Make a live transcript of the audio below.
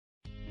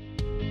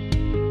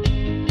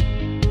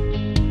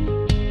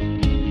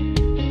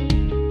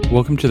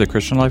Welcome to the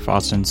Christian Life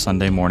Austin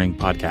Sunday Morning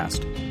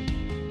Podcast.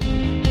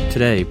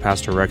 Today,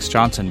 Pastor Rex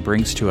Johnson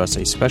brings to us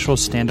a special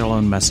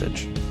standalone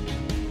message.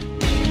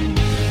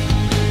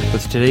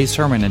 With today's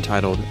sermon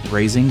entitled,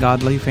 Raising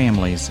Godly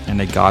Families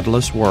in a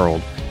Godless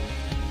World,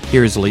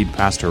 here is lead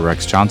pastor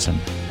Rex Johnson.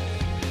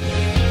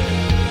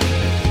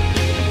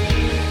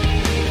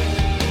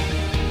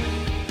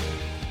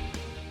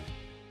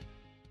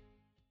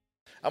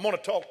 I'm going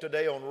to talk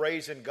today on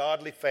raising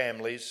godly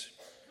families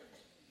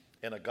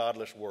in a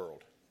godless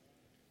world.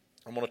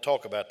 I'm going to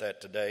talk about that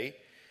today.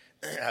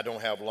 I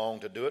don't have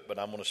long to do it, but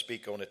I'm going to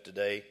speak on it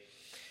today.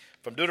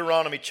 From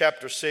Deuteronomy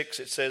chapter 6,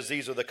 it says,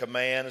 "These are the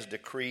commands,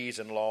 decrees,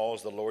 and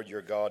laws the Lord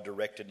your God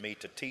directed me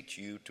to teach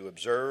you to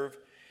observe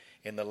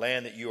in the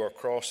land that you are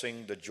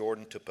crossing the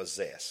Jordan to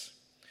possess,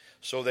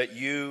 so that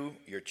you,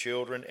 your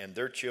children, and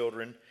their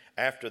children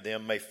after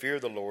them may fear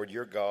the Lord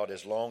your God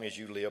as long as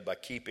you live by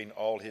keeping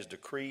all his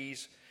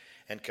decrees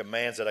and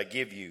commands that I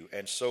give you,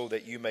 and so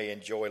that you may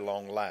enjoy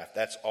long life."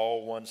 That's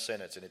all one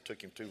sentence, and it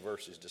took him 2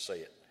 verses to say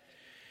it.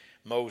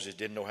 Moses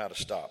didn't know how to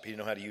stop. He didn't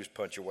know how to use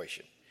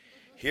punctuation.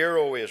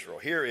 Hear,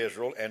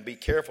 Israel, and be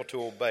careful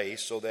to obey,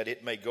 so that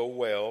it may go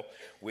well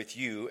with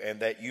you, and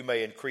that you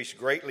may increase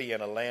greatly in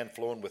a land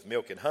flowing with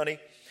milk and honey,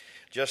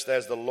 just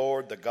as the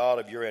Lord, the God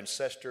of your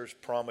ancestors,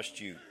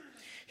 promised you.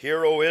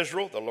 Hear, O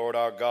Israel, the Lord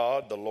our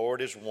God, the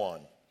Lord is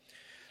one.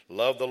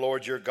 Love the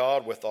Lord your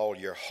God with all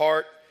your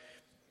heart,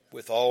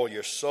 with all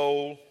your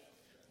soul,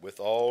 with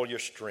all your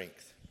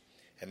strength.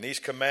 And these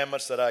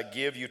commandments that I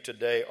give you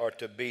today are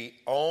to be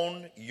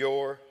on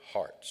your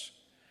hearts.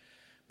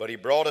 But he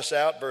brought us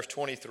out, verse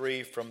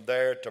 23, from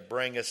there to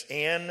bring us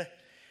in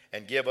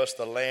and give us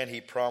the land he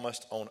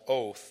promised on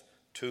oath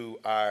to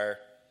our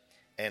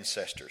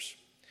ancestors.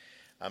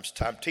 I'm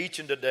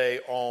teaching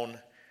today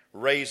on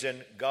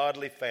raising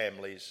godly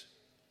families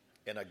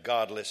in a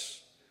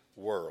godless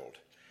world.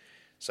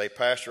 Say,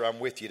 Pastor, I'm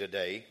with you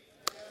today.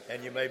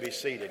 And you may be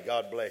seated.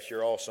 God bless.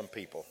 You're awesome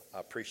people. I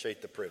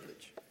appreciate the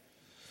privilege.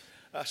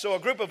 So a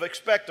group of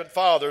expectant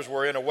fathers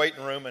were in a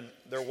waiting room, and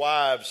their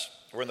wives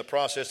were in the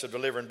process of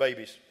delivering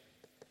babies.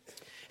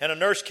 And a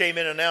nurse came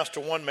in and announced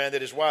to one man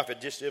that his wife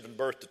had just given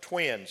birth to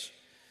twins.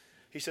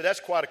 He said, "That's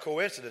quite a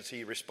coincidence,"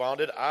 he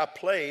responded. "I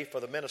play for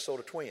the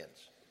Minnesota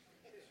Twins."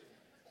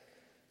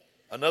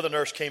 Another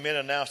nurse came in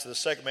and announced to the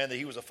second man that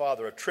he was a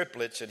father of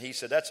triplets, and he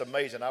said, "That's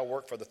amazing. I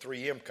work for the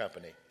 3M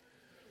company."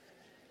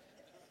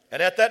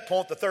 And at that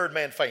point, the third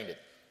man fainted.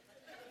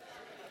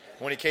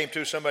 When he came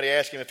to, somebody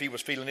asked him if he was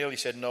feeling ill. He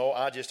said, "No,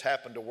 I just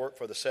happened to work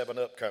for the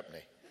 7-Up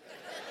company."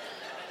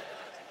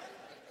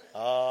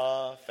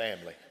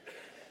 Family.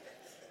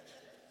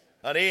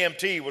 An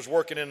EMT was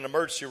working in an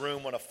emergency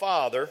room when a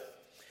father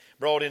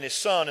brought in his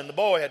son, and the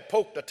boy had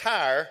poked a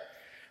tire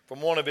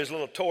from one of his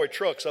little toy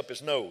trucks up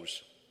his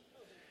nose.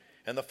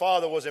 And the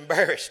father was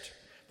embarrassed,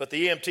 but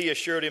the EMT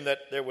assured him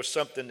that there was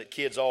something that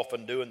kids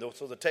often do, and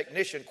so the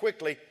technician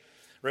quickly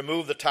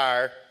removed the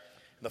tire,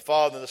 and the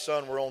father and the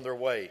son were on their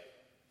way.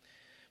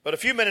 But a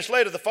few minutes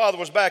later, the father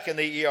was back in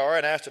the ER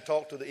and asked to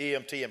talk to the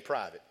EMT in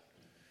private.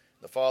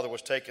 The father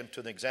was taken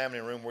to the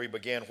examining room where he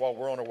began, "While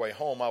we're on our way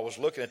home, I was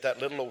looking at that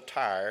little old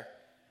tire,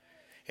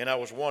 and I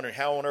was wondering,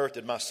 how on earth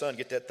did my son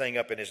get that thing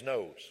up in his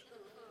nose?"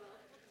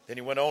 Then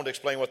he went on to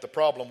explain what the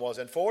problem was,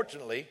 and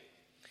fortunately,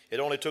 it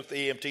only took the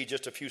EMT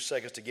just a few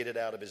seconds to get it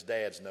out of his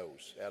dad's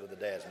nose, out of the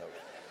dad's nose.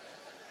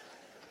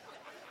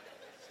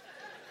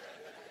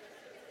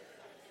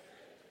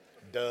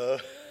 Duh.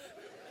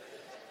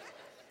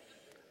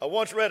 I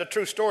once read a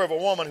true story of a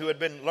woman who had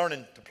been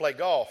learning to play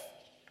golf.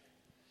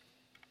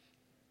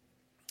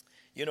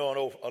 You know, an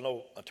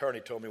old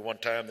attorney told me one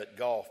time that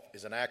golf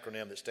is an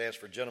acronym that stands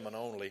for gentlemen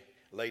only,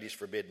 ladies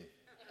forbidden.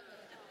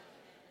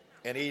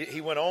 And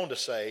he went on to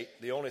say,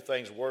 the only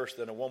thing's worse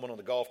than a woman on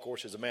the golf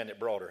course is the man that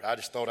brought her. I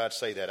just thought I'd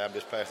say that. I'm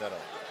just passing that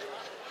on.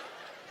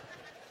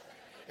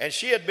 And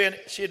she had been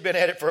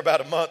at it for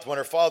about a month when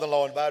her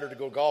father-in-law invited her to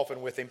go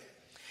golfing with him.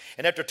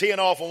 And after teeing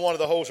off on one of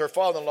the holes, her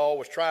father-in-law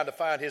was trying to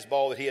find his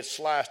ball that he had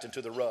sliced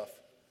into the rough.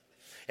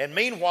 And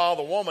meanwhile,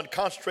 the woman,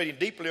 concentrating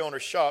deeply on her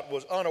shot,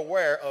 was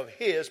unaware of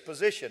his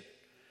position.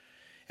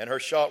 And her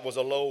shot was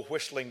a low,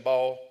 whistling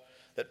ball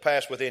that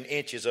passed within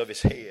inches of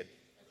his head.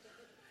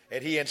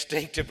 And he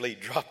instinctively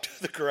dropped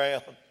to the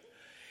ground.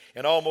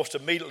 And almost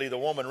immediately, the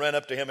woman ran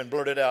up to him and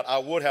blurted out, "I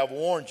would have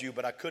warned you,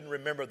 but I couldn't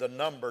remember the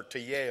number to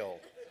yell."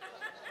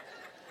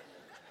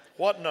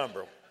 What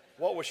number?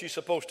 What was she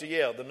supposed to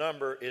yell? The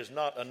number is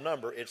not a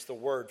number. It's the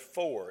word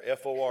for,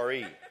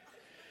 F-O-R-E.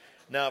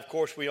 Now, of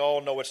course, we all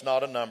know it's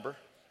not a number.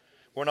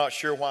 We're not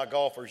sure why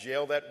golfers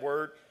yell that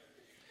word.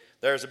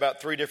 There's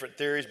about 3 different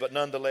theories, but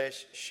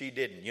nonetheless, she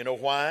didn't. You know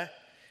why?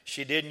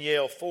 She didn't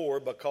yell for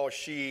because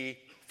she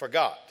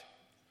forgot.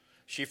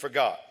 She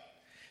forgot.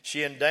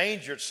 She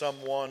endangered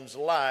someone's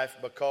life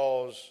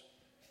because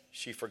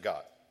she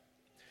forgot.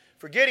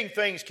 Forgetting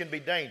things can be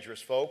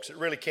dangerous, folks. It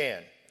really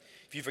can.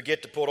 If you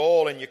forget to put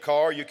oil in your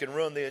car, you can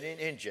ruin the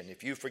engine.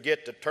 If you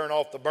forget to turn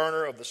off the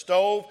burner of the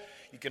stove,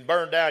 you can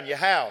burn down your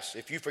house.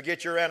 If you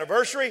forget your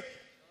anniversary,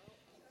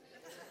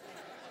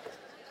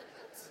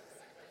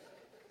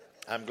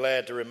 I'm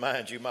glad to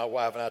remind you, my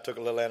wife and I took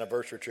a little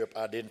anniversary trip.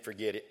 I didn't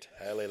forget it.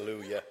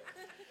 Hallelujah.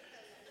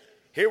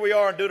 Here we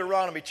are in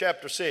Deuteronomy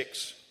chapter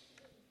 6.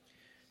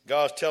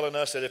 God's telling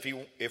us that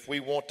if we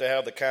want to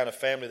have the kind of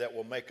family that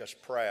will make us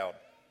proud,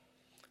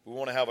 we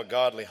want to have a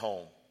godly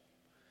home,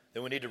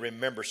 then we need to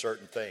remember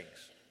certain things.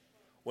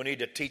 We need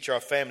to teach our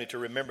family to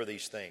remember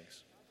these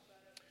things.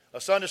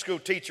 A Sunday school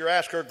teacher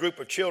asked her group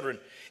of children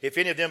if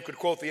any of them could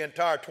quote the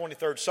entire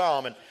 23rd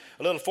Psalm, and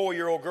a little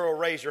 4-year-old girl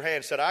raised her hand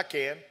and said, "I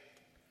can."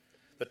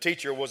 The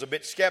teacher was a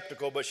bit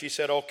skeptical, but she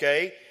said,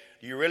 "Okay,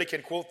 you really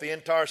can quote the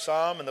entire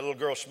Psalm?" And the little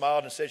girl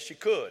smiled and said she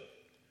could.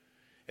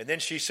 And then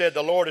she said,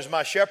 "The Lord is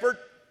my shepherd.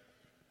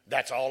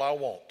 That's all I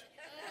want."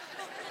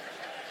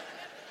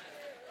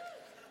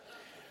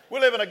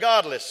 We live in a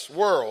godless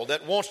world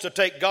that wants to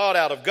take God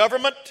out of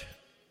government.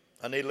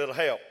 I need a little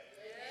help.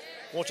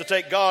 Wants to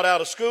take God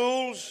out of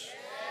schools.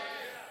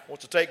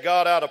 Wants to take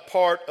God out of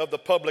part of the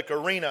public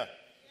arena.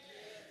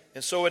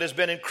 And so it has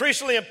been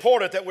increasingly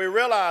important that we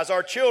realize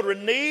our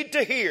children need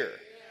to hear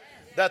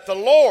that the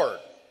Lord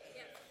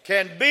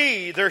can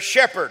be their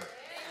shepherd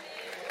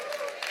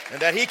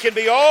and that He can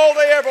be all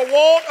they ever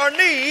want or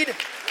need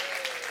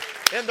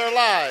in their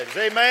lives.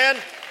 Amen.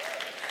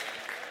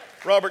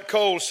 Robert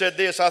Cole said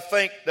this: "I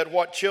think that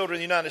what children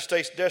in the United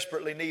States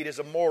desperately need is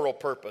a moral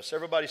purpose."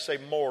 Everybody say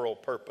moral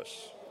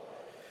purpose.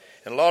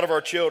 And a lot of our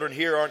children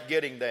here aren't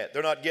getting that.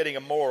 They're not getting a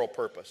moral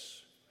purpose.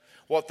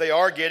 What they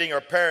are getting are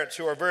parents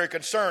who are very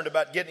concerned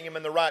about getting them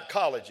in the right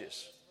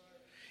colleges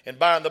and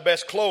buying the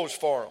best clothes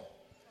for them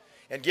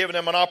and giving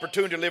them an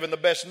opportunity to live in the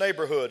best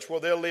neighborhoods where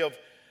they'll live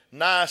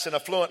nice and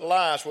affluent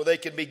lives, where they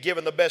can be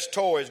given the best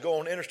toys, go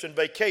on interesting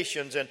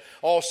vacations and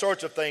all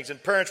sorts of things.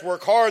 And parents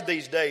work hard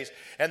these days,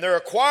 and they're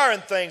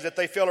acquiring things that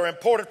they feel are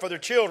important for their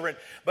children.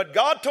 But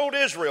God told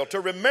Israel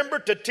to remember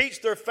to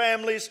teach their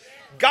families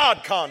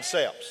God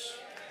concepts.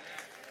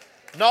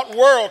 Not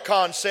world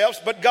concepts,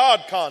 but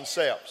God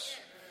concepts.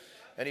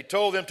 And He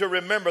told them to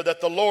remember that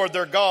the Lord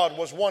their God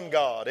was one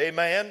God.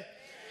 Amen.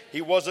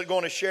 He wasn't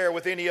going to share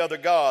with any other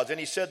gods. And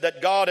He said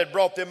that God had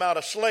brought them out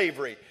of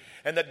slavery,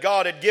 and that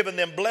God had given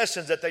them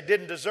blessings that they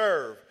didn't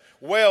deserve.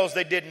 Wells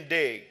they didn't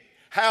dig,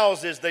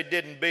 houses they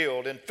didn't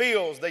build, and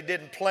fields they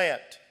didn't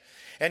plant.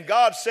 And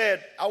God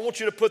said, "I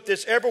want you to put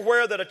this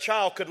everywhere that a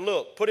child could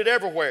look. Put it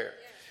everywhere."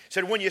 He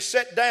said, "When you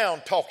sit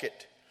down, talk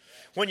it.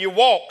 When you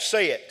walk,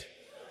 say it.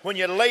 When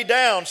you lay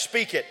down,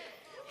 speak it.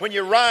 When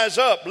you rise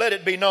up, let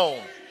it be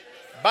known.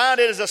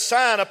 Bind it as a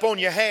sign upon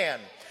your hand.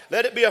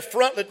 Let it be a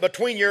frontlet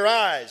between your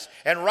eyes.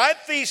 And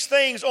write these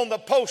things on the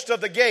post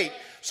of the gate,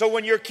 so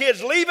when your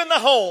kid's leaving the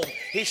home,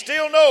 he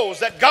still knows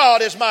that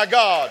God is my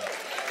God.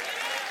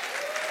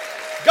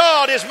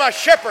 God is my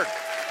shepherd.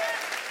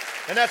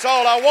 And that's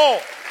all I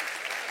want."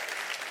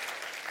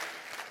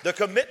 The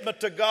commitment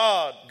to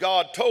God,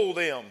 God told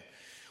them,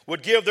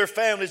 would give their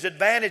families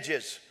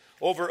advantages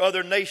over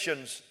other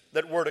nations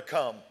that were to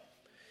come.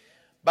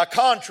 By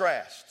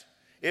contrast,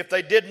 if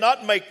they did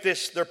not make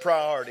this their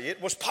priority,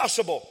 it was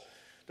possible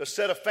to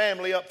set a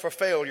family up for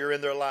failure in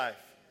their life.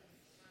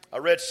 I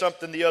read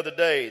something the other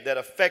day that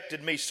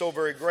affected me so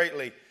very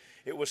greatly.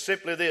 It was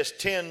simply this: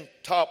 10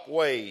 top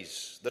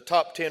ways, the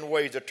top 10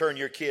 ways to turn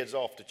your kids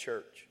off to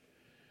church.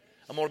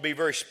 I'm going to be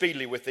very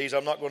speedily with these.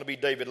 I'm not going to be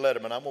David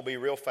Letterman. I'm going to be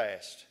real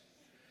fast.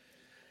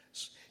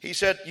 He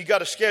said, you got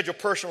to schedule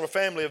personal or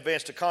family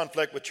events to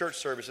conflict with church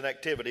service and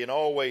activity, and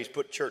always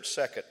put church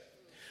second.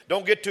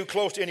 Don't get too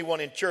close to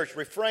anyone in church.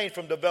 Refrain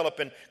from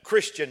developing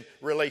Christian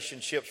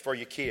relationships for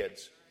your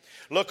kids.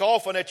 Look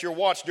often at your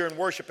watch during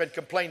worship and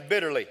complain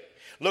bitterly.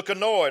 Look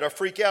annoyed or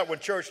freak out when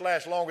church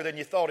lasts longer than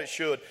you thought it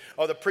should,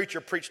 or the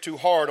preacher preached too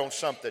hard on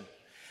something.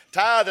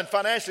 Tithe and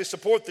financially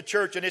support the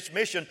church and its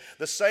mission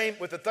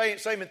with the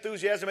same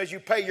enthusiasm as you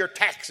pay your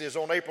taxes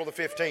on April the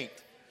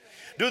 15th.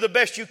 Do the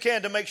best you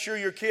can to make sure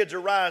your kids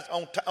arrive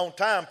on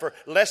time for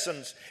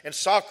lessons and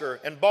soccer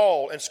and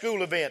ball and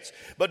school events.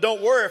 But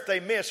don't worry if they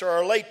miss or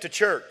are late to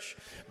church.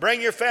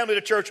 Bring your family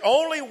to church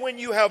only when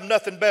you have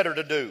nothing better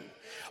to do.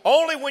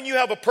 Only when you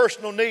have a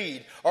personal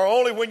need, or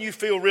only when you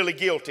feel really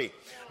guilty.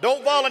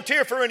 Don't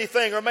volunteer for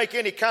anything or make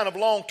any kind of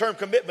long-term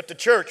commitment to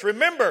church.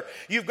 Remember,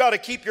 you've got to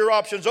keep your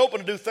options open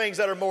to do things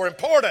that are more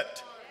important.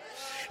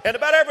 And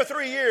about every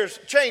 3 years,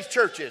 change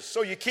churches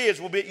so your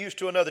kids will get used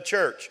to another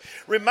church.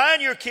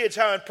 Remind your kids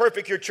how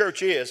imperfect your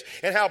church is,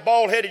 and how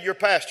bald-headed your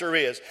pastor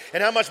is,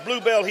 and how much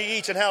Bluebell he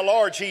eats and how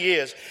large he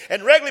is.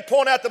 And regularly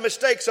point out the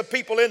mistakes of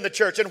people in the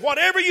church. And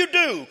whatever you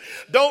do,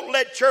 don't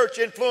let church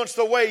influence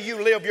the way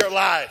you live your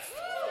life.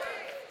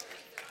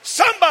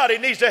 Somebody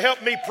needs to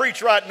help me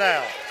preach right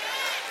now.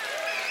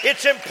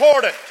 It's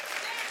important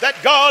that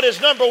God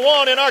is number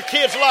one in our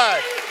kids'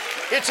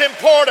 life. It's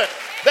important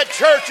that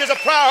church is a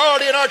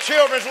priority in our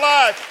children's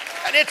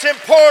life. And it's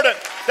important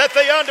that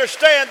they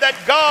understand that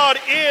God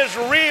is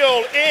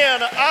real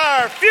in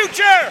our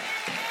future.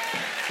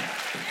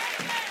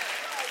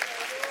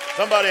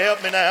 Somebody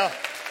help me now.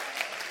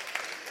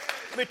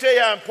 Let me tell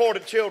you how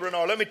important children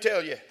are. Let me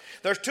tell you.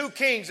 There's 2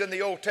 kings in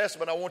the Old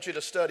Testament I want you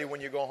to study when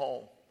you go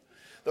home.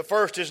 The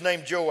first is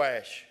named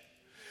Joash.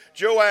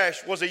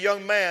 Joash was a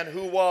young man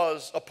who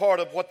was a part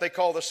of what they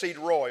call the seed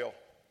royal.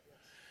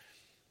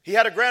 He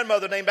had a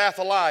grandmother named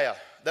Athaliah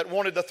that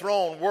wanted the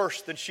throne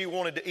worse than she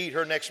wanted to eat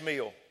her next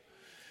meal.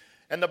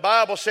 And the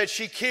Bible said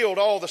she killed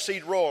all the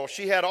seed royal.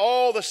 She had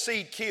all the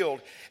seed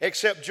killed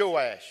except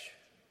Joash.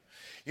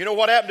 You know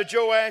what happened to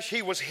Joash?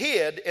 He was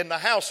hid in the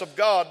house of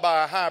God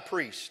by a high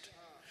priest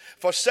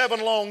for 7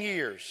 long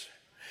years.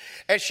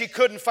 And she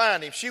couldn't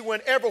find him. She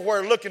went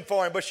everywhere looking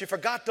for him, but she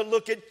forgot to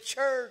look at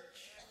church.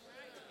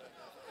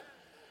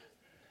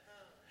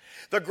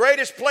 The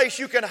greatest place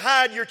you can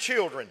hide your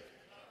children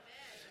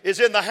is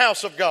in the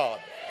house of God.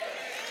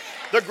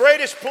 The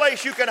greatest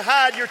place you can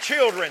hide your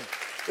children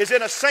is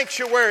in a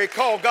sanctuary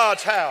called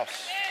God's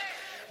house.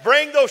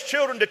 Bring those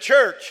children to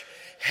church.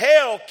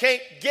 Hell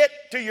can't get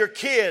to your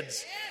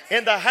kids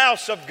in the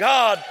house of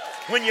God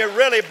when you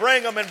really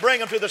bring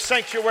them to the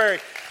sanctuary.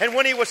 And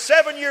when he was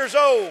 7 years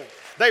old,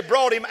 they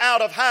brought him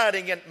out of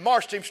hiding and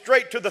marched him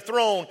straight to the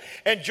throne.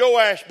 And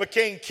Joash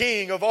became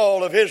king of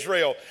all of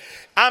Israel.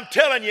 I'm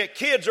telling you,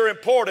 kids are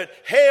important.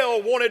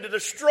 Hell wanted to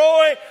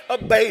destroy a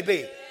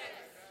baby.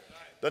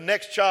 The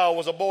next child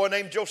was a boy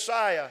named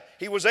Josiah.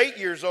 He was 8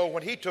 years old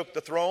when he took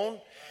the throne.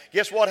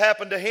 Guess what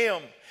happened to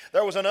him?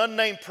 There was an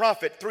unnamed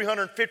prophet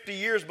 350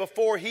 years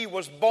before he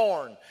was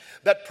born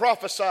that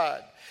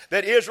prophesied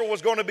that Israel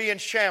was going to be in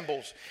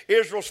shambles.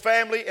 Israel's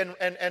family and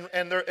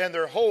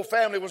their whole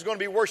family was going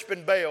to be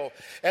worshiping Baal.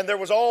 And there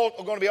was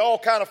going to be all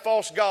kind of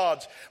false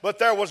gods. But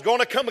there was going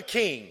to come a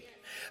king.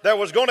 There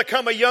was going to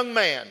come a young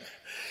man.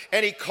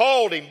 And he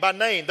called him by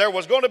name. There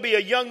was going to be a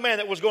young man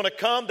that was going to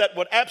come that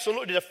would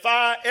absolutely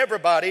defy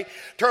everybody,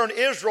 turn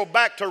Israel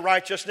back to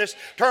righteousness,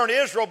 turn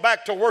Israel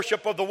back to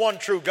worship of the one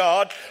true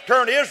God,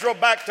 turn Israel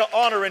back to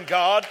honoring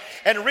God,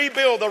 and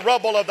rebuild the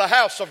rubble of the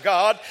house of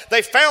God.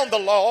 They found the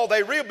law,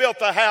 they rebuilt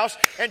the house,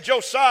 and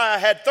Josiah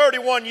had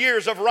 31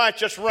 years of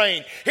righteous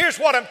reign. Here's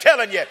what I'm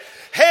telling you.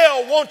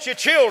 Hell wants your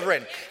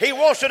children. He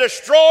wants to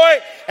destroy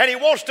and he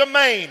wants to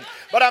maim.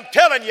 But I'm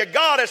telling you,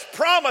 God has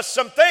promised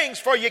some things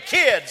for your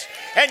kids.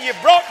 And you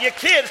brought your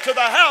kids to the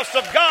house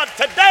of God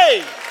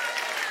today.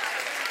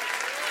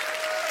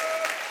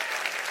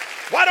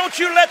 Why don't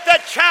you let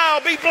that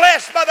child be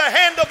blessed by the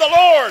hand of the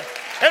Lord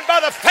and by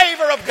the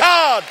favor of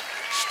God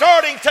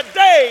starting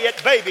today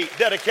at baby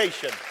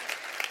dedication?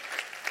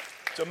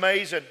 It's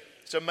amazing.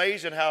 It's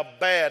amazing how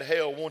bad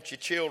hell wants your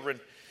children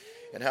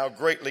and how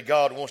greatly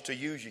God wants to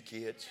use you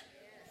kids.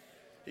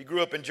 He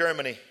grew up in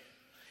Germany.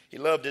 He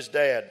loved his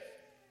dad.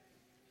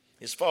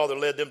 His father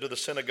led them to the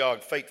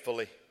synagogue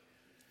faithfully.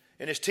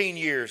 In his teen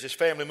years, his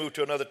family moved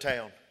to another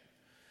town.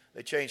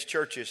 They changed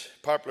churches.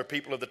 Popular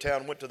people of the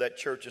town went to that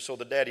church, and so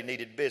the daddy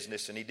needed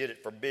business, and he did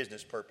it for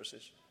business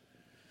purposes.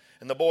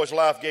 And the boy's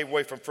life gave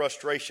way from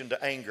frustration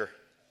to anger.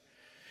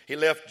 He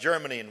left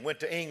Germany and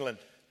went to England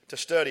to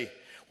study.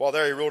 While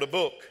there, he wrote a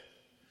book.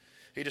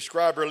 He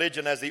described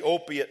religion as the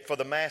opiate for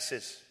the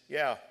masses.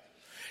 Yeah.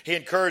 He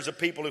encouraged the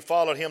people who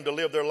followed him to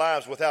live their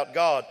lives without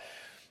God.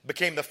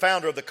 Became the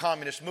founder of the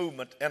communist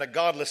movement and a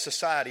godless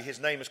society. His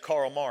name is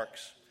Karl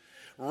Marx.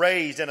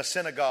 Raised in a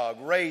synagogue,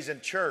 raised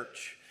in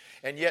church,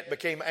 and yet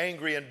became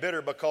angry and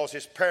bitter because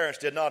his parents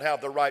did not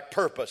have the right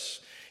purpose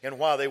in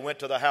why they went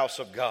to the house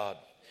of God.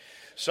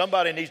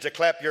 Somebody needs to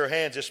clap your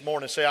hands this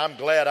morning and say, I'm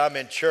glad I'm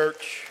in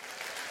church.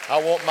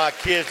 I want my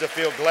kids to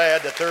feel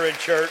glad that they're in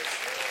church.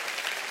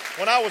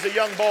 When I was a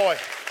young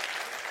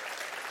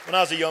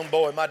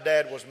boy, my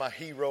dad was my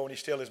hero, and he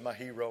still is my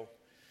hero.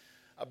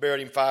 I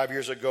buried him 5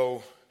 years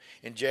ago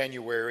in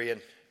January,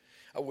 and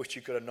I wish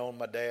you could have known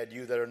my dad,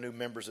 you that are new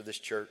members of this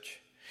church.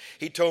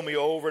 He told me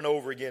over and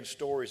over again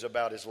stories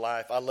about his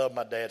life. I love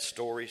my dad's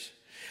stories.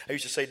 I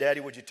used to say, Daddy,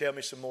 would you tell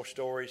me some more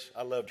stories?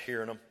 I loved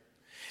hearing them.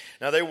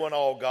 Now, they weren't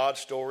all God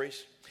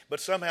stories, but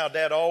somehow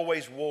Dad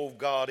always wove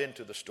God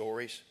into the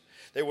stories.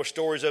 They were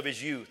stories of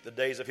his youth, the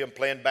days of him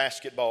playing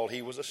basketball.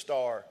 He was a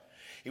star.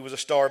 He was a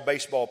star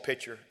baseball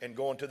pitcher and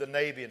going to the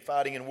Navy and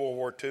fighting in World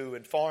War II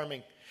and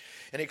farming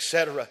and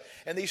etc.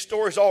 And these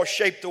stories all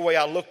shaped the way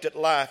I looked at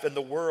life and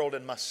the world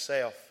and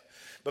myself,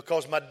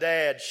 because my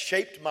dad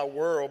shaped my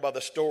world by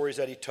the stories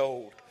that he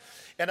told.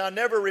 And I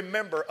never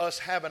remember us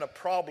having a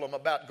problem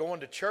about going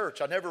to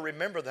church. I never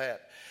remember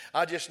that.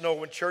 I just know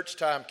when church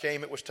time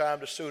came, it was time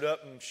to suit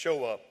up and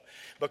show up,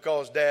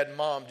 because Dad and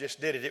Mom just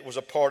did it. It was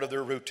a part of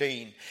their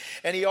routine.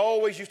 And he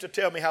always used to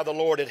tell me how the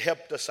Lord had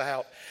helped us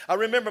out. I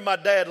remember my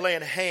dad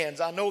laying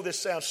hands. I know this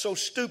sounds so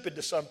stupid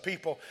to some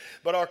people,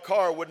 but our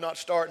car would not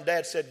start. And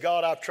Dad said,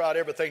 God, I've tried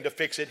everything to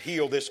fix it,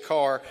 heal this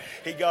car.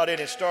 He got in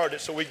and started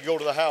it so we could go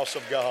to the house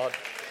of God.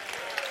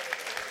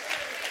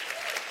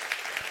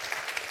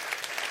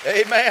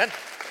 Amen.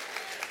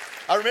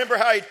 I remember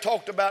how he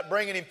talked about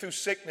bringing him through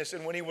sickness,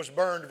 and when he was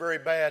burned very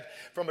bad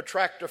from a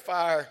tractor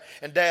fire,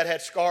 and Dad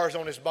had scars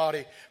on his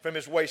body from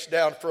his waist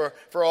down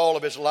for all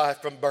of his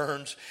life from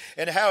burns,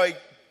 and how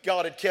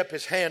God had kept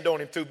his hand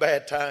on him through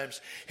bad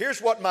times.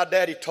 Here's what my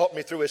daddy taught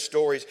me through his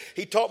stories.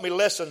 He taught me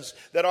lessons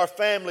that our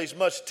families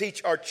must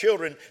teach our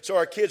children so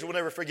our kids will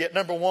never forget.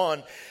 Number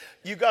one,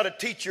 you got to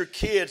teach your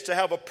kids to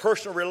have a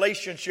personal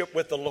relationship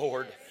with the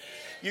Lord.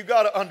 You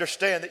got to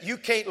understand that you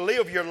can't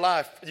live your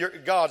life,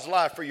 God's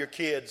life for your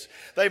kids.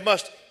 They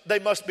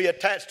must be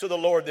attached to the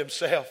Lord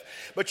themselves.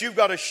 But you've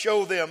got to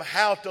show them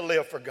how to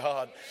live for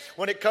God.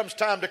 When it comes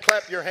time to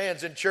clap your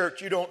hands in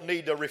church, you don't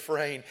need to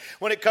refrain.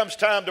 When it comes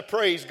time to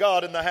praise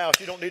God in the house,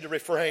 you don't need to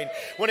refrain.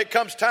 When it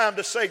comes time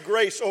to say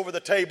grace over the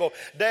table,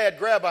 Dad,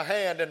 grab a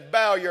hand and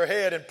bow your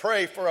head and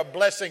pray for a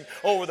blessing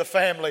over the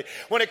family.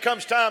 When it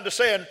comes time to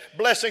saying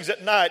blessings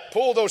at night,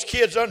 pull those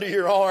kids under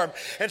your arm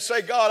and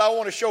say, God, I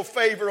want to show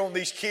favor on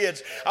these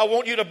kids. I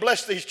want you to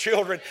bless these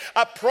children.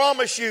 I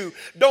promise you,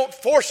 don't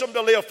force them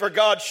to live for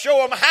God.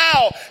 Show them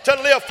how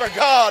to live for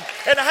God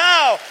and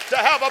how to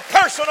have a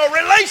personal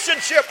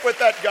relationship with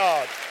that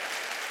God.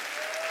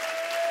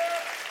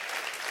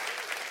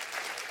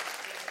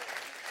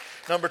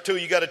 Number two,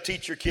 you got to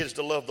teach your kids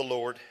to love the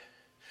Lord.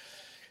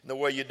 And the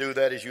way you do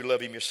that is you love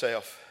Him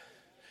yourself.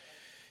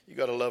 You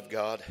got to love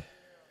God.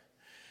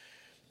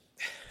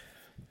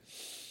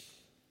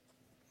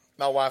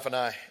 My wife and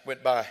I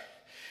went by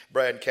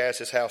Brad and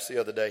Cass's house the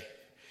other day.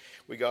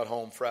 We got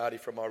home Friday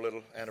from our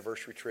little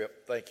anniversary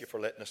trip. Thank you for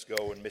letting us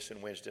go and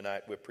missing Wednesday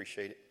night. We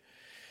appreciate it.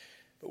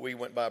 But we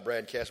went by Brad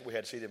and Cass. We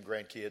had to see them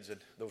grandkids and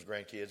those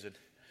grandkids. And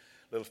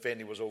little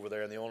Fendi was over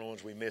there. And the only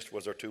ones we missed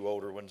was our two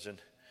older ones. And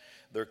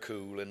they're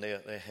cool and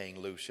they hang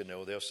loose. You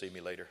know, they'll see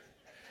me later.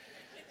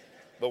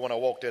 But when I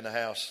walked in the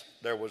house,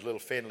 there was little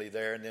Finley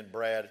there. And then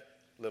Brad,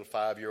 little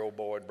 5-year-old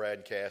boy, Brad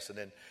and Cass. And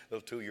then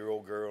little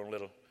 2-year-old girl and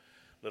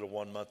little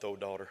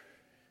 1-month-old daughter.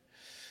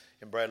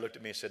 And Brad looked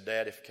at me and said,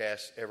 Dad, if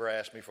Cass ever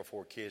asks me for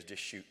 4 kids,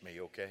 just shoot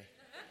me, okay?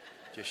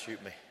 Just shoot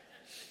me.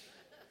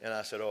 And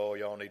I said, oh,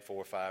 y'all need 4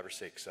 or 5 or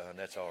 6, son.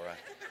 That's all right.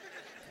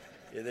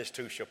 Yeah, this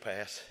too shall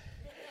pass.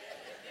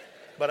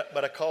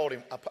 But I called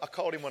him. I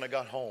called him when I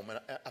got home. And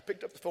I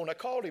picked up the phone. I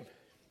called him.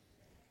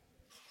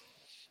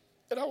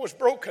 And I was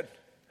broken.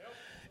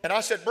 And I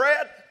said,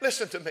 Brad,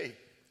 listen to me.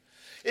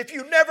 If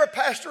you never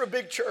pastor a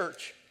big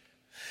church,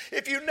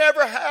 if you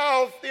never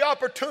have the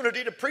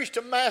opportunity to preach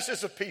to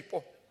masses of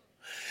people,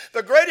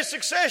 the greatest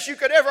success you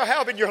could ever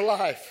have in your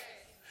life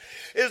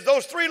is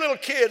those 3 little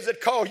kids that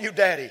call you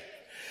daddy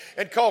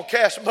and call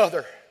Cass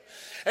mother.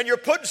 And you're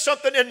putting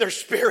something in their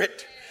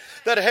spirit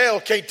that hell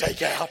can't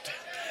take out.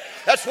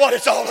 That's what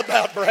it's all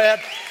about,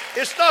 Brad.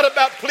 It's not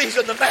about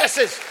pleasing the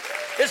masses.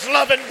 It's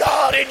loving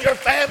God in your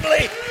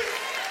family.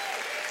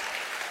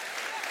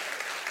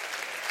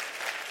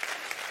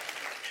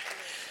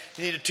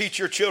 You need to teach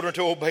your children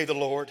to obey the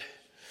Lord.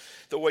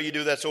 The way you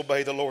do that's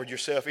obey the Lord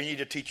yourself. You need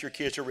to teach your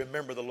kids to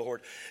remember the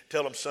Lord.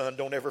 Tell them, son,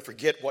 don't ever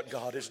forget what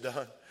God has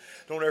done.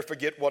 Don't ever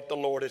forget what the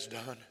Lord has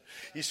done.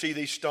 You see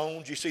these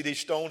stones? You see these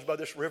stones by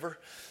this river?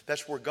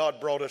 That's where God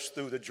brought us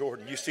through the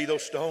Jordan. You see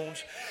those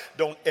stones?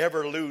 Don't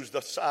ever lose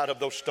the sight of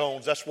those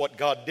stones. That's what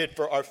God did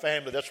for our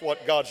family. That's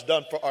what God's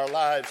done for our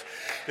lives.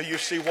 Do you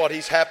see what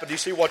He's happened? Do you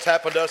see what's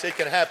happened to us? It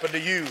can happen to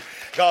you.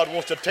 God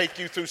wants to take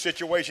you through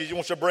situations. He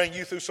wants to bring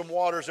you through some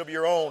waters of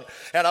your own.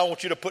 And I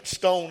want you to put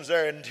stones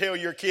there and tell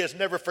your kids,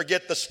 never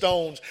forget the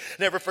stones.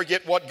 Never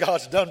forget what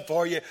God's done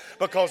for you,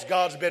 because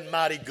God's been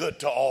mighty good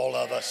to all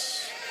of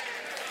us.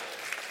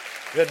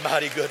 Been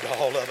mighty good to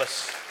all of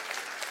us.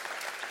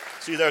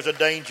 See, there's a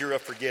danger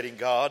of forgetting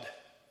God.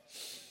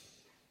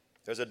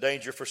 There's a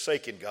danger of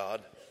forsaking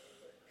God.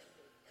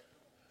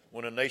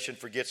 When a nation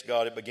forgets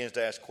God, it begins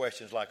to ask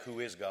questions like, who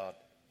is God?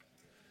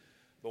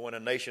 But when a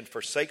nation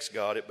forsakes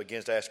God, it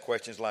begins to ask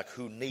questions like,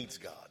 who needs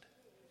God?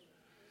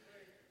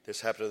 This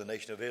happened to the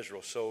nation of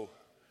Israel. So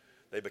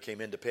they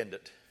became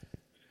independent.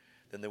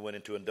 Then they went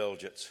into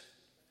indulgence.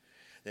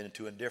 Then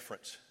into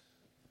indifference.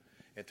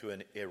 Into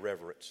an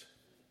irreverence.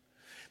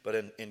 But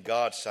in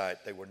God's sight,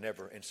 they were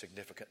never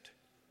insignificant.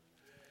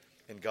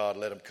 And God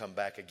let them come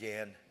back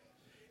again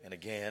and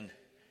again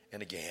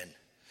and again.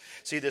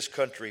 See, this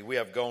country, we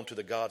have gone to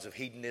the gods of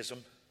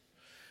hedonism.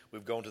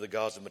 We've gone to the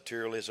gods of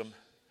materialism,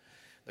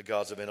 the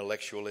gods of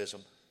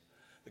intellectualism,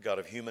 the god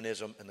of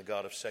humanism, and the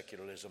god of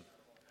secularism.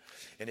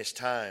 And it's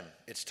time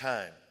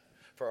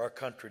for our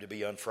country to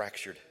be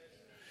unfractured.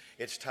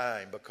 It's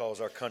time, because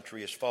our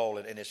country is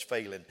fallen and is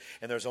failing,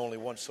 and there's only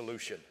one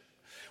solution.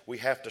 We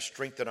have to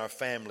strengthen our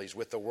families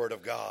with the Word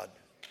of God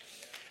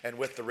and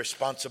with the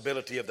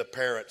responsibility of the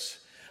parents,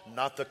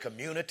 not the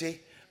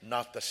community,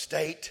 not the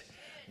state,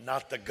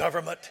 not the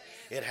government.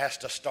 It has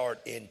to start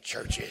in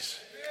churches.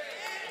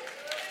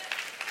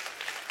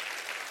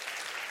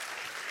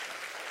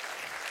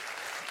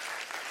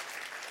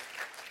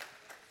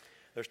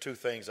 There's 2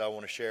 things I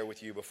want to share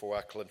with you before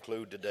I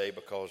conclude today,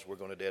 because we're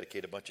going to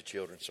dedicate a bunch of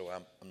children, so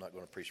I'm not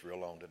going to preach real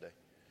long today.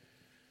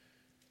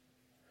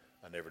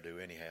 I never do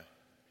anyhow.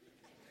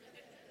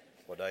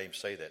 What did I even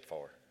say that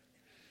for?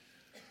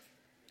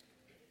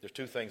 There's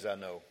 2 things I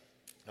know.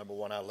 Number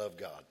 1, I love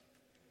God.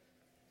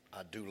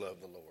 I do love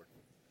the Lord.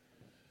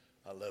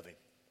 I love Him.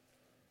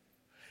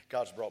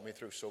 God's brought me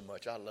through so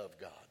much. I love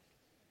God.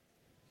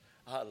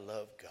 I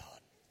love God.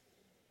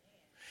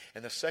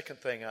 And the second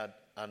thing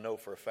I know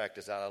for a fact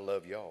is that I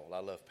love y'all. I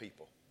love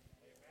people.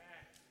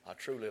 I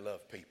truly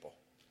love people.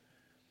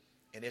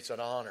 And it's an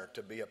honor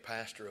to be a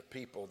pastor of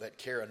people that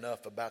care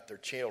enough about their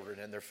children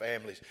and their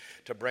families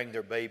to bring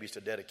their babies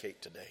to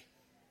dedicate today.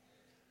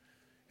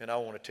 And I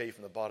want to tell you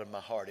from the bottom of my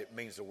heart, it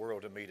means the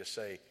world to me to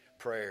say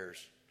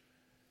prayers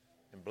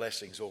and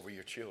blessings over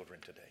your children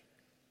today.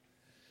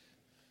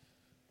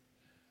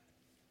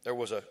 There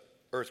was an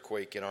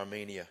earthquake in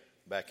Armenia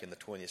back in the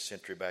 20th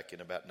century, back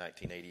in about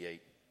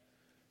 1988.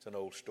 It's an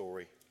old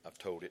story. I've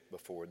told it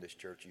before in this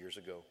church years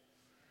ago.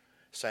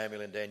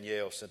 Samuel and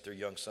Danielle sent their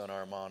young son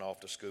Armand off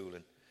to school,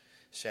 and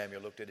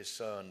Samuel looked at his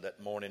son that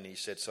morning and he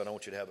said, "Son, I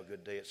want you to have a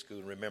good day at school,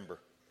 and remember,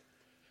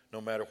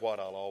 no matter what,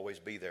 I'll always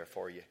be there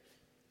for you."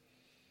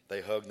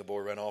 They hugged, and the boy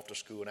ran off to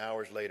school, and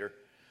hours later,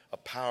 a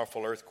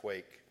powerful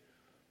earthquake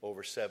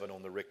over 7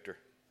 on the Richter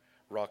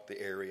rocked the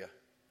area.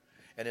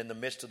 And in the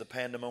midst of the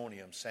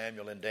pandemonium,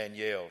 Samuel and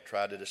Danielle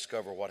tried to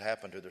discover what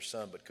happened to their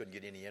son, but couldn't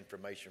get any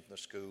information from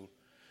the school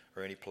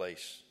or any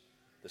place.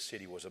 The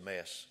city was a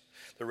mess.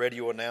 The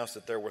radio announced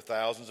that there were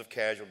thousands of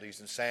casualties,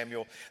 and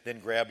Samuel then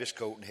grabbed his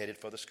coat and headed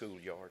for the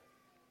schoolyard.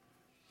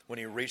 When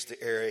he reached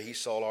the area, he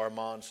saw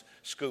Armand's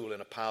school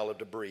in a pile of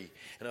debris,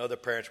 and other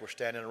parents were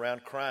standing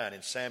around crying,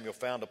 and Samuel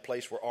found a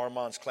place where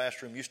Armand's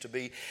classroom used to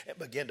be and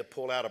began to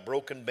pull out a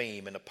broken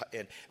beam and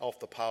off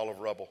the pile of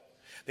rubble.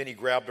 Then he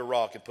grabbed a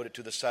rock and put it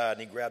to the side,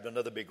 and he grabbed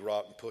another big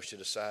rock and pushed it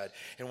aside.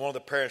 And one of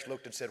the parents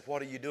looked and said,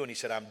 "What are you doing?" He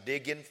said, "I'm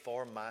digging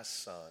for my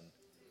son."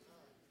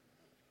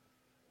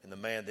 And the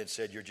man then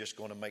said, "You're just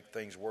going to make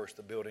things worse.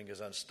 The building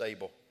is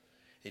unstable."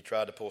 He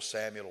tried to pull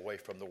Samuel away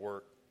from the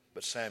work,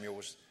 but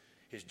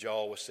his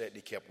jaw was set and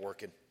he kept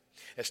working.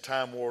 As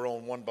time wore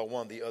on, one by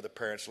one, the other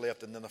parents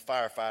left, and then the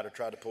firefighter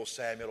tried to pull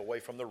Samuel away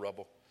from the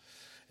rubble.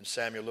 And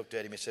Samuel looked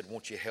at him and said,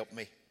 "Won't you help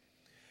me?"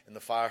 And the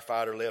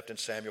firefighter left, and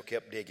Samuel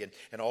kept digging.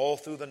 And all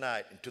through the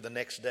night and to the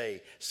next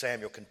day,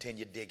 Samuel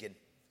continued digging.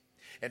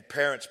 And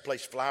parents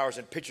placed flowers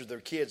and pictures of their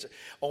kids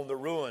on the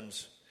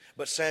ruins.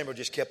 But Samuel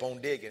just kept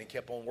on digging and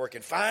kept on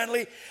working.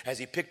 Finally, as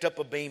he picked up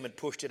a beam and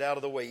pushed it out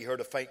of the way, he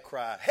heard a faint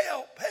cry,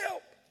 "Help,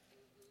 help!"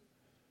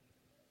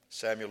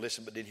 Samuel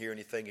listened but didn't hear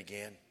anything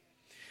again.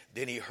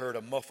 Then he heard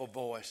a muffled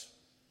voice,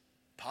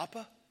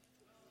 "Papa?"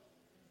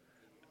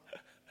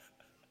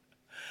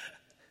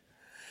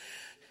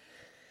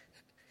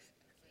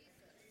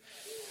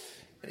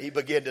 And he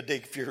began to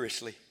dig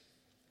furiously.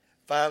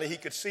 Finally, he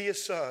could see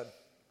his son.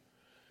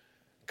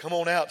 "Come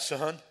on out,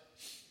 son,"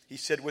 he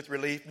said with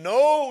relief.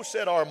 "No,"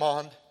 said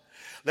Armand.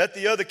 "Let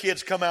the other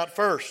kids come out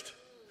first,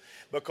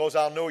 because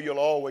I'll know you'll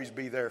always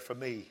be there for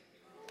me."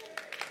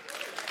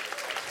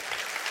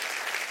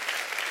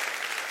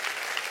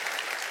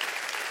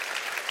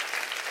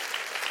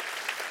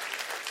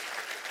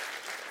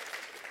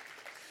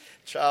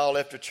 Child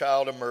after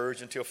child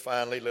emerged until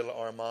finally little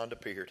Armand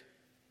appeared.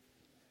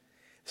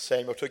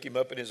 Samuel took him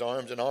up in his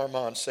arms, and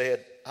Armand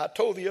said, "I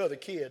told the other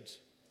kids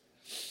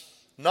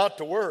not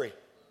to worry,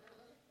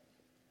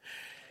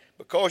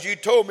 because you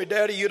told me,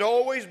 Daddy, you'd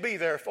always be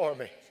there for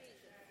me."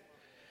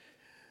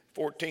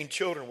 14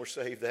 children were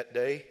saved that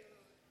day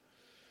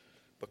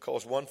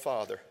because one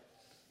father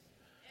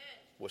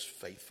was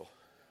faithful.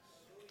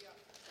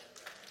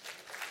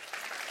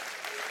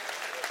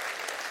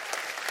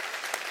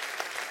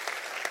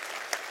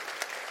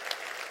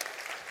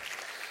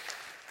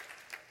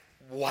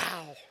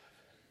 Wow.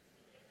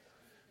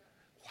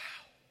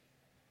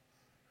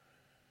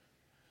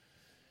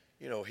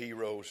 You know,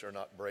 heroes are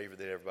not braver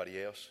than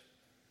everybody else.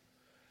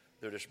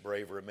 They're just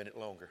braver a minute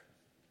longer.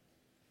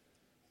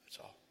 That's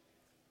all.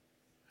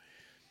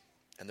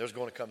 And there's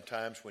going to come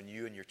times when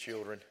you and your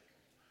children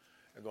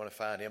are going to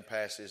find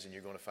impasses, and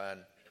you're going to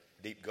find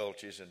deep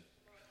gulches and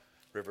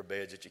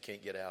riverbeds that you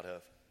can't get out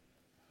of.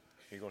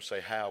 You're going to say,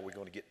 "How are we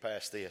going to get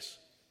past this?"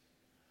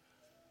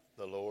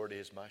 The Lord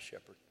is my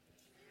shepherd.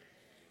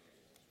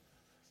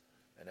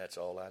 And that's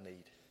all I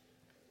need.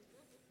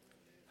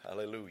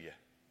 Hallelujah.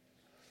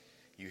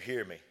 You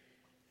hear me?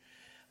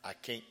 I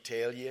can't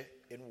tell you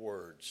in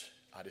words.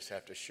 I just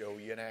have to show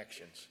you in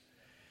actions.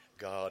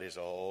 God is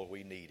all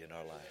we need in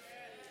our life.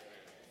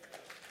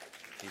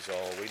 He's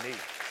all we need.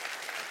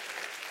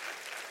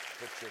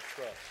 Put your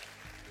trust.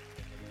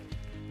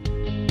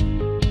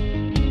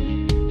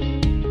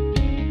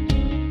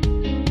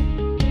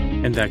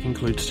 And that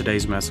concludes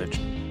today's message.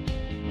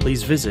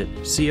 Please visit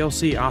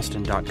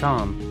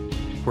clcaustin.com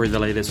for the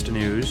latest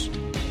news,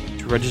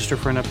 to register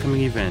for an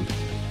upcoming event,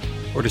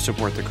 or to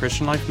support the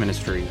Christian Life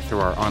Ministry through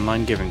our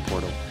online giving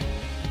portal.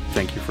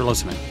 Thank you for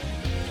listening.